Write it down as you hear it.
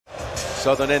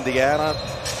Southern Indiana,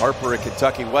 Harper at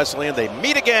Kentucky Wesleyan. They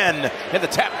meet again in the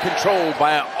tap controlled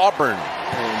by Auburn.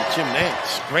 And Jim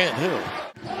Nance, Grant Hill.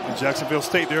 And Jacksonville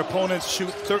State, their opponents shoot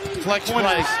flex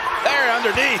pointers. plays. There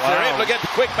underneath. Wow. They're able to get the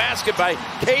quick basket by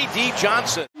K.D.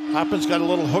 Johnson. Hoppin's got a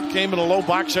little hook game in the low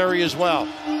box area as well.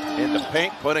 In the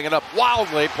paint, putting it up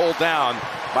wildly, pulled down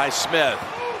by Smith.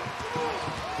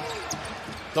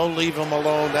 Don't leave him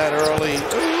alone that early.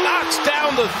 Knocks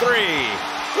down the three.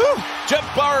 Woo.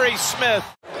 Jabari Smith.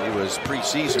 He was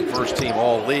preseason first team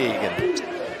all-league and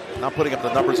not putting up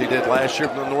the numbers he did last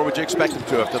year, nor would you expect him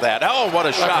to after that. Oh, what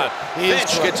a shot.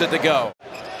 Finch gets it to go.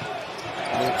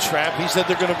 Trap. He said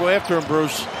they're going to go after him,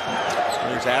 Bruce.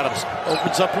 There's Adams.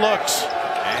 Opens up looks.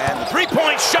 And the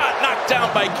three-point shot knocked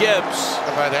down by Gibbs.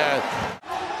 How about that?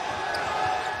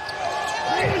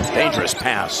 Dangerous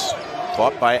pass.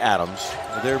 Caught by Adams.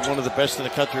 They're one of the best in the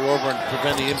country over and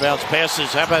preventing inbounds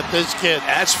passes. How about this kid?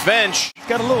 That's Finch.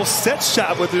 Got a little set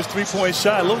shot with his three-point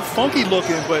shot. A little funky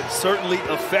looking, but certainly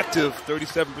effective.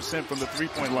 37% from the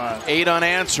three-point line. 8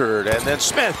 unanswered. And then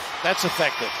Smith. That's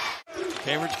effective.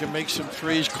 Cambridge can make some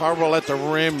threes. Cardwell at the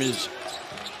rim is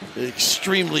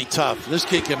extremely tough. This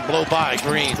kid can blow by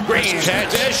Green. Green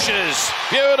dishes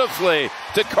beautifully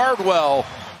to Cardwell.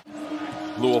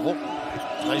 Louisville.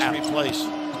 Nice replace.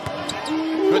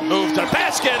 Good move to the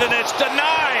basket, and it's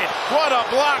denied. What a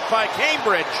block by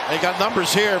Cambridge. They got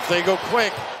numbers here if they go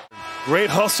quick. Great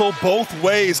hustle both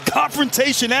ways.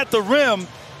 Confrontation at the rim.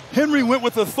 Henry went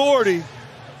with authority.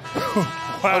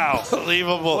 Wow.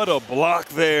 Unbelievable. What a block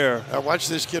there. I watched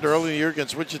this kid early in the year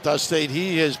against Wichita State.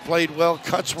 He has played well,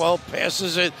 cuts well,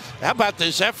 passes it. How about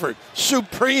this effort?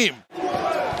 Supreme.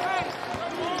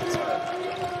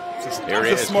 He's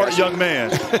a smart young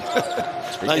man.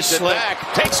 Nice slip.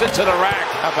 Back, takes it to the rack.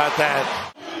 How about that?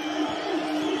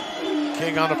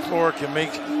 King on the floor can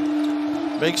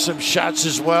make some shots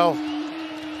as well.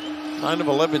 9 of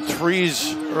 11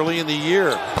 threes early in the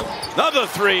year. Another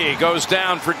three goes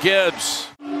down for Gibbs.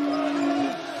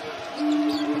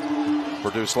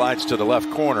 Purdue slides to the left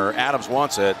corner. Adams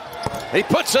wants it. He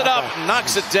puts it up,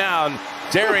 knocks it down.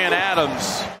 Darian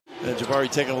Adams. And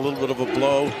Jabari taking a little bit of a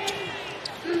blow.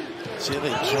 See, they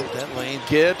jumped that lane.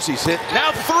 Gibbs, he's hit.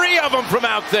 Now 3 of them from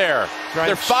out there. Right.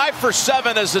 They're 5 for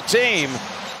 7 as a team.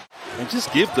 And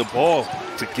just give the ball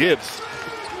to Gibbs.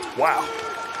 Wow.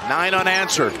 9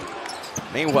 unanswered.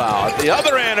 Meanwhile, at the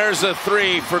other end, there's a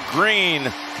 3 for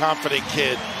Green. Confident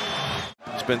kid.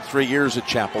 It's been 3 years at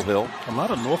Chapel Hill. A lot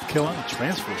of North Carolina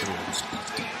transfers here.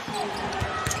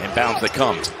 Inbounds they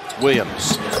come.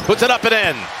 Williams puts it up and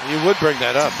in. You would bring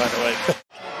that up, by the way.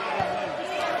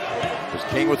 There's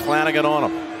King with Flanagan on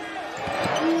him.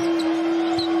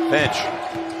 Finch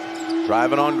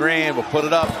driving on Green. Will put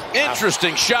it up.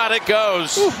 Interesting shot. It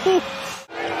goes.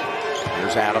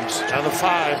 Here's Adams. Down to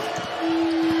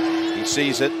 5. He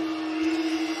sees it.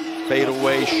 Fade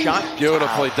away shot.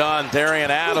 Beautifully done.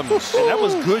 Darian Adams. And that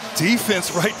was good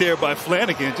defense right there by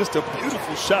Flanagan. Just a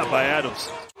beautiful shot by Adams.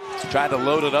 Tried to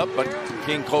load it up, but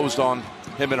King closed on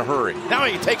him in a hurry. Now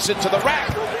he takes it to the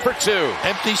rack for 2.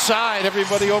 Empty side.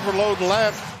 Everybody overload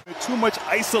left. Too much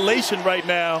isolation right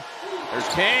now. There's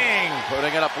King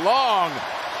putting it up long.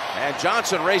 And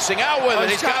Johnson racing out with it.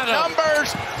 He's got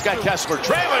numbers. He's got Kessler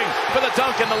trailing for the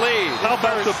dunk in the lead. How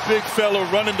about the big fella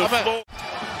running the floor?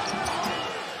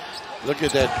 Look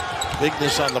at that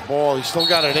bigness on the ball. He still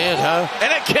got it in, huh?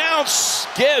 And it counts.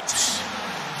 Gibbs.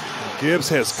 Gibbs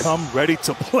has come ready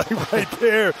to play right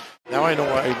there. Now I know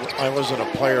why I wasn't a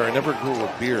player. I never grew a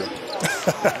beard.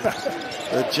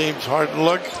 The James Harden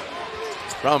look.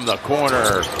 From the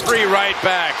corner. 3 right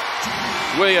back.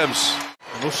 Williams.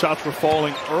 Those shots were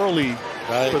falling early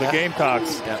for the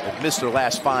Gamecocks. Yeah, they've missed their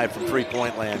last 5 from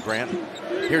three-point land, Grant.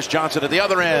 Here's Johnson at the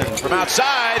other end from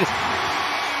outside.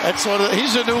 That's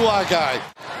he's a new guy.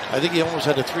 I think he almost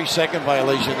had a 3-second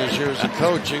violation this year as a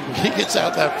coach. He gets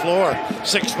out that floor.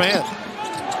 6 man.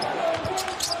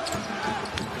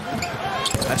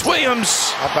 That's Williams.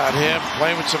 How about him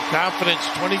playing with some confidence?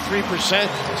 23%.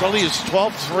 It's only his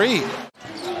 12th 3.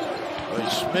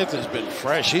 Smith has been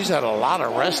fresh. He's had a lot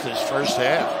of rest this first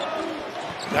half.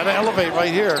 Got to elevate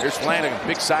right here. Here's Flanagan,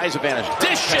 big size advantage.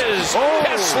 Dishes!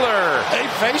 Kessler! Hey,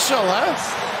 facial, huh?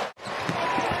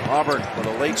 Auburn with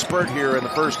a late spurt here in the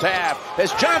first half.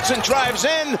 As Johnson drives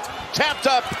in, tapped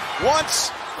up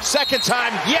once, second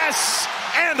time, yes,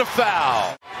 and a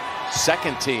foul.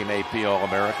 Second team AP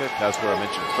All-America. Kessler, I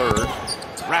mentioned third.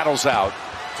 Rattles out.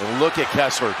 And look at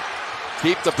Kessler.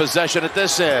 Keep the possession at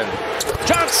this end.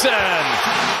 Johnson!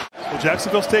 Well,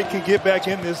 Jacksonville State can get back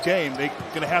in this game. They're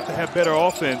going to have better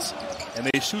offense. and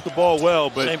they shoot the ball well,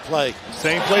 but same play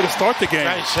to start the game.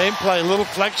 Right, same play, little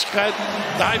flex cut,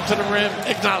 dive to the rim,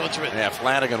 acknowledgement. Yeah,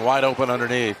 Flanagan wide open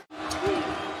underneath.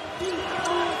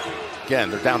 Again,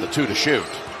 they're down to 2 to shoot.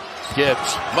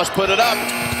 Gibbs must put it up.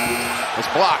 It's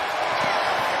blocked.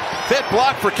 Fit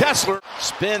block for Kessler.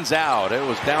 Spins out. It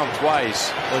was down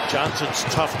twice. But Johnson's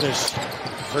toughness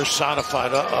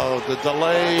personified. Uh-oh, the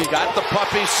delay. Got the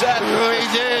puppy set. Oh,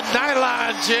 he did.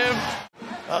 Nylon, Jim.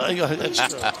 That's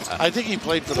true. I think he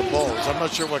played for the Bulls. I'm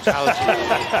not sure what college he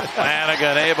played.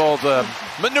 Flanagan able to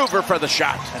maneuver for the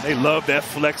shot. And they love that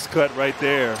flex cut right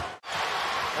there.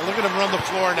 And look at him run the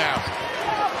floor now.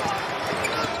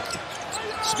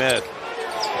 Smith.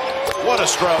 What a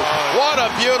stroke. What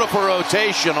a beautiful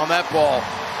rotation on that ball.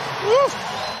 Woo.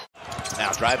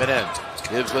 Now driving in.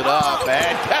 Gives it up.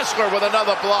 And Kessler with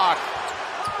another block.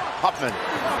 Huffman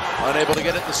unable to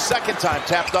get it the second time.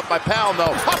 Tapped up by Powell.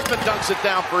 No. Huffman dunks it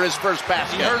down for his first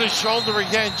basket. He hurt his shoulder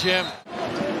again, Jim.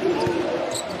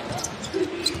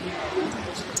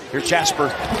 Here's Jasper.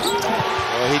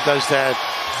 Well, he does that.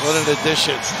 What an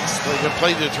addition. They can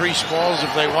play the 3 smalls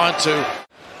if they want to.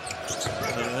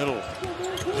 In the middle.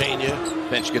 Pena.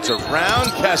 Finch gets around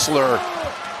Kessler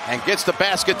and gets the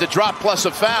basket to drop plus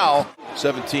a foul.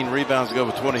 17 rebounds to go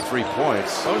with 23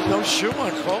 points. Oh, no shoe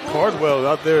on Coleman. Cardwell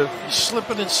out there. He's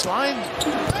slipping and sliding.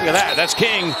 Look at that. That's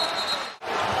King.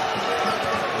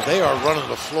 They are running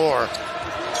the floor.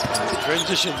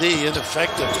 Transition D,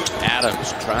 ineffective.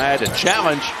 Adams tried to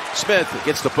challenge. Smith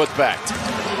gets the putback.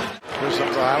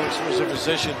 Alex was in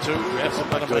position too. Drafted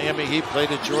by the Miami Heat,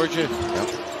 played at Georgia. Yep.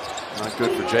 Not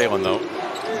good for Jalen, though.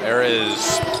 There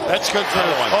is. That's good for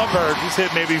Auburn. He's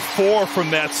hit maybe 4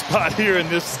 from that spot here in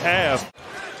this half.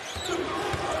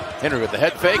 Henry with the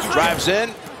head fake, drives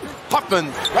in. Huffman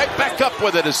right back up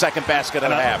with it, his second basket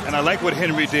and a half. And I like what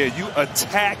Henry did. You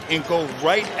attack and go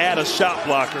right at a shot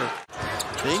blocker.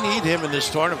 They need him in this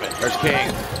tournament. There's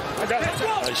King.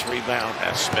 Nice rebound.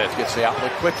 And Smith gets the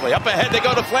outlet quickly. Up ahead, they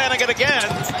go to Flanagan again.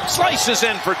 Slices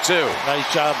in for 2.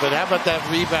 Nice job, but how about that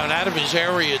rebound out of his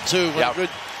area, too? Yep. Good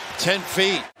 10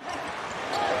 feet.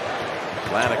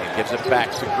 Flanagan gives it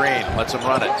back to Green. Lets him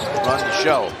run it. Run the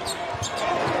show.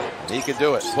 He can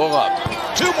do it. Pull up.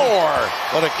 2 more.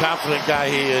 What a confident guy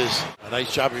he is. A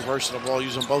nice job reversing the ball,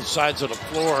 using both sides of the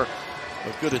floor.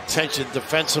 With good attention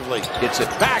defensively. Gets it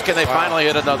back, and they finally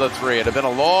hit another 3. It had been a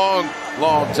long,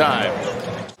 long time.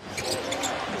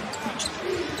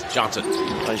 Johnson.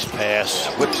 Nice pass.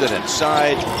 Whips it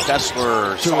inside.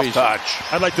 Kessler, soft touch.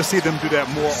 I'd like to see them do that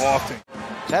more often.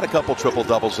 He's had a couple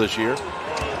triple-doubles this year.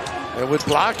 And with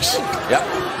blocks. Yep.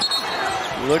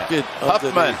 Look at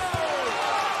Huffman.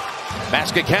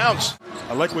 Basket counts.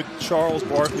 I like what Charles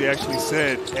Barkley actually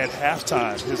said at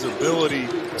halftime. His ability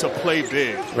to play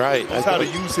big. Right. That's how to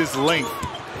use his length.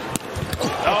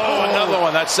 Oh, another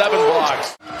one. That's 7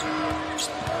 blocks.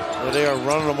 Well, they are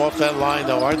running them off that line,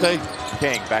 though, aren't they?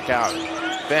 King back out.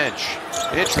 Bench.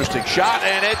 Interesting shot,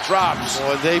 and it drops.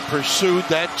 Boy, they pursued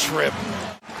that trip.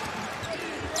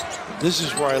 This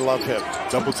is where I love him.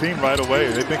 Double team right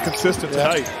away. They've been consistent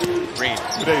tonight. Green.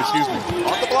 Today, excuse me.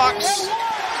 On the blocks.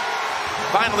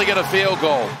 Finally get a field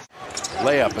goal.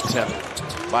 Layup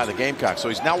attempt by the Gamecocks. So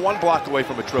he's now 1 block away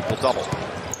from a triple-double.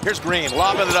 Here's Green,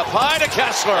 lobbing it up high to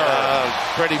Kessler.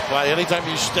 Pretty play. Anytime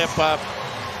you step up.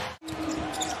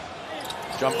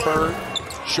 Jumper,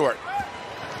 short.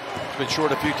 It's been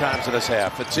short a few times in this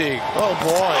half. Fatigue. Oh,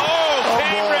 boy. Oh,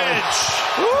 Cambridge.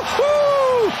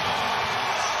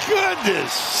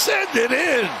 Goodness, send it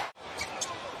in.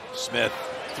 Smith,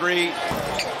 3.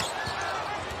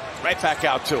 Right back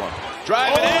out to him.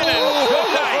 Driving in and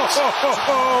good night.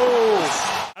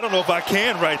 I don't know if I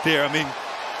can right there. I mean,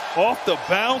 off the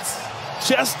bounce,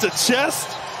 chest to chest.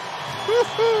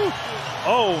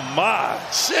 Oh, my.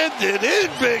 Send it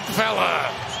in, big fella.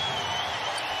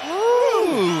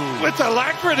 Ooh, with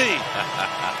alacrity.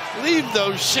 Leave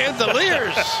those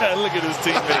chandeliers. Look at his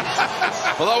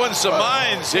teammate. Blowing some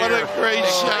minds here. What a great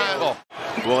shot.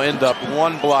 Will end up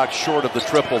 1 block short of the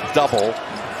triple-double.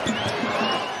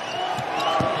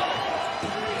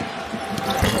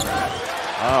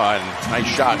 Oh, and nice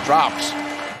shot. Drops.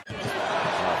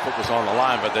 Foot was on the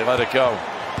line, but they let it go.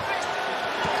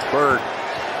 Bird.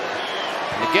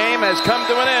 The game has come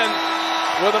to an end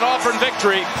with an Auburn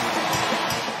victory.